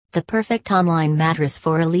the perfect online mattress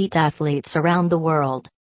for elite athletes around the world.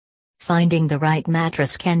 Finding the right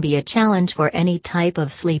mattress can be a challenge for any type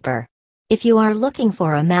of sleeper. If you are looking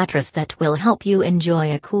for a mattress that will help you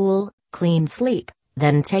enjoy a cool, clean sleep,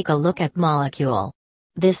 then take a look at Molecule.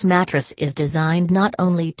 This mattress is designed not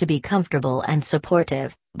only to be comfortable and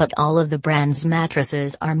supportive, but all of the brand's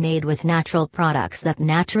mattresses are made with natural products that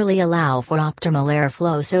naturally allow for optimal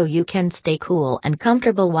airflow so you can stay cool and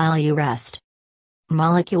comfortable while you rest.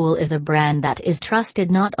 Molecule is a brand that is trusted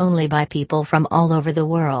not only by people from all over the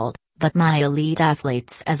world, but by elite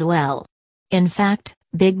athletes as well. In fact,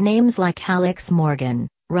 big names like Alex Morgan,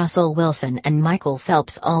 Russell Wilson and Michael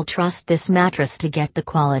Phelps all trust this mattress to get the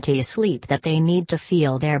quality sleep that they need to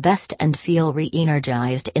feel their best and feel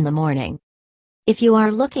re-energized in the morning. If you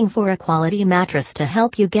are looking for a quality mattress to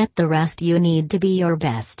help you get the rest you need to be your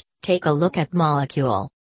best, take a look at Molecule.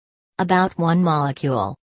 About one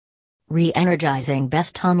Molecule. Re-Energizing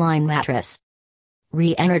Best Online Mattress.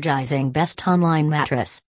 Re-Energizing Best Online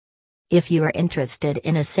Mattress. If you are interested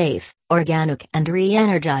in a safe, organic and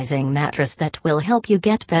re-energizing mattress that will help you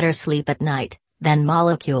get better sleep at night, then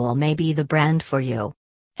Molecule may be the brand for you.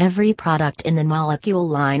 Every product in the Molecule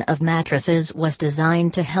line of mattresses was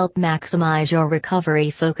designed to help maximize your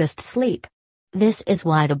recovery-focused sleep. This is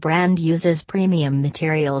why the brand uses premium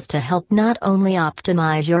materials to help not only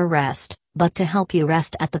optimize your rest, but to help you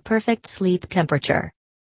rest at the perfect sleep temperature.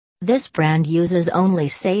 This brand uses only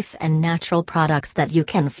safe and natural products that you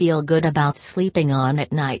can feel good about sleeping on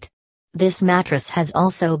at night. This mattress has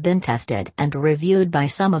also been tested and reviewed by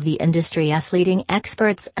some of the industry's leading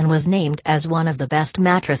experts and was named as one of the best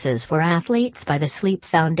mattresses for athletes by the Sleep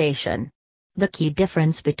Foundation. The key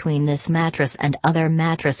difference between this mattress and other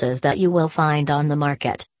mattresses that you will find on the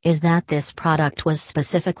market is that this product was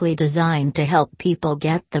specifically designed to help people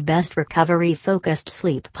get the best recovery-focused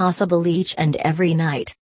sleep possible each and every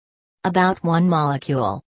night. About one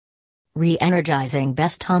Molecule. Re-Energizing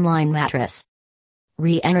Best Online Mattress.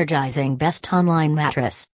 Re-Energizing Best Online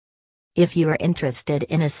Mattress. If you are interested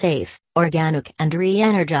in a safe, organic and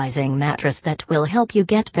re-energizing mattress that will help you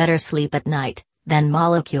get better sleep at night, then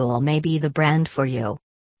Molecule may be the brand for you.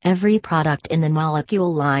 Every product in the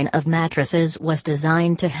Molecule line of mattresses was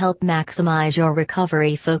designed to help maximize your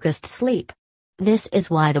recovery-focused sleep. This is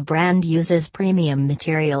why the brand uses premium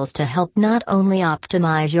materials to help not only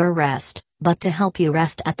optimize your rest, but to help you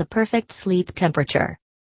rest at the perfect sleep temperature.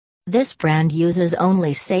 This brand uses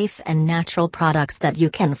only safe and natural products that you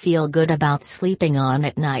can feel good about sleeping on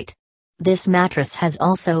at night. This mattress has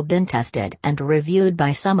also been tested and reviewed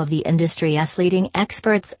by some of the industry's leading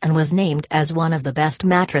experts and was named as one of the best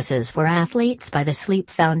mattresses for athletes by the Sleep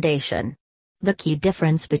Foundation. The key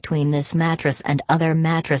difference between this mattress and other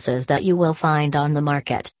mattresses that you will find on the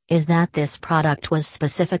market is that this product was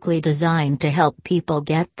specifically designed to help people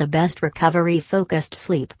get the best recovery-focused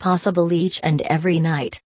sleep possible each and every night.